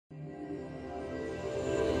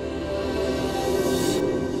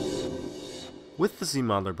With the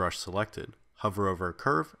ZModeler brush selected, hover over a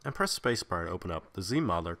curve and press spacebar to open up the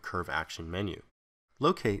ZModeler Curve Action menu.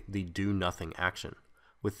 Locate the Do Nothing action.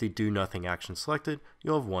 With the Do Nothing action selected,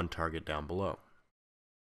 you'll have one target down below.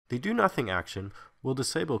 The Do Nothing action will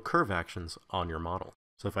disable curve actions on your model.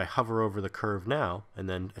 So if I hover over the curve now and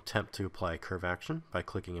then attempt to apply a curve action by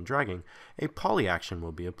clicking and dragging, a poly action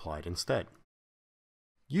will be applied instead.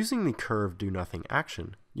 Using the curve Do Nothing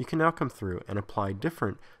action, you can now come through and apply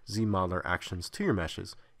different ZModeler actions to your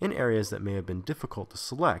meshes in areas that may have been difficult to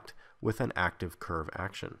select with an active curve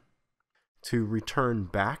action. To return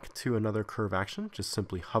back to another curve action, just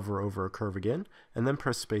simply hover over a curve again and then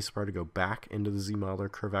press spacebar to go back into the ZModeler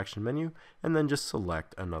Curve Action menu and then just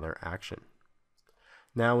select another action.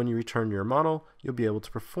 Now when you return to your model, you'll be able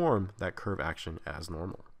to perform that curve action as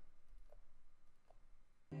normal.